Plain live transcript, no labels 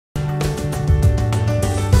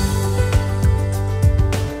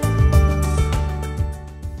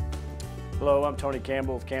I'm Tony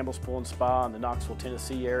Campbell with Campbell's Pool and Spa in the Knoxville,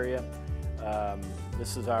 Tennessee area.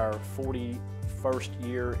 This is our 41st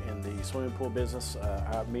year in the swimming pool business.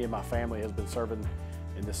 Me and my family has been serving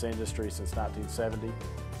in this industry since 1970.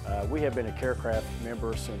 We have been a Carecraft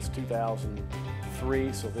member since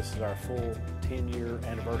 2003, so this is our full 10-year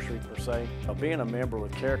anniversary per se. Being a member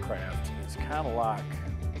with Carecraft is kind of like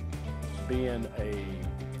being a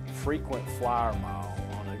frequent flyer mile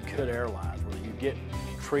on a good airline, where you get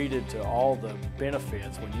treated to all the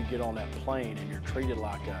benefits when you get on that plane and you're treated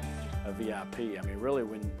like a VIP. I mean, really,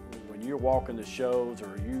 when you're walking the shows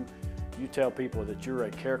or you tell people that you're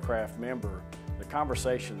a Carecraft member, the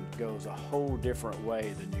conversation goes a whole different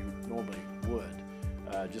way than you normally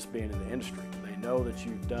would, just being in the industry. They know that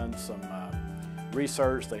you've done some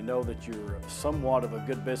research. They know that you're somewhat of a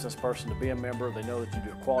good business person to be a member. They know that you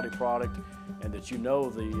do a quality product and that you know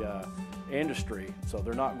the industry. So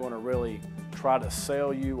they're not going to really try to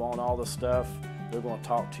sell you on all this stuff. They're going to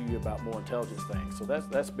talk to you about more intelligent things. So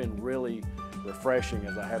that's been really refreshing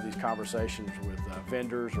as I have these conversations with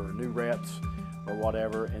vendors or new reps or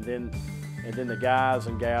whatever. And then the guys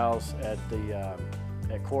and gals at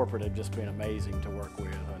corporate have just been amazing to work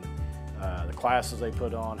with. And the classes they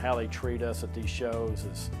put on, how they treat us at these shows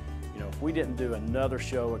is, if we didn't do another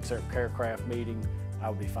show except Carecraft meeting, I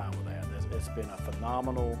would be fine with that. It's been a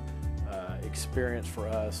phenomenal experience for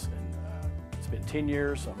us, and it's been 10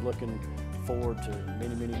 years. I'm looking forward to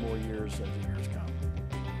many, many more years as the years come.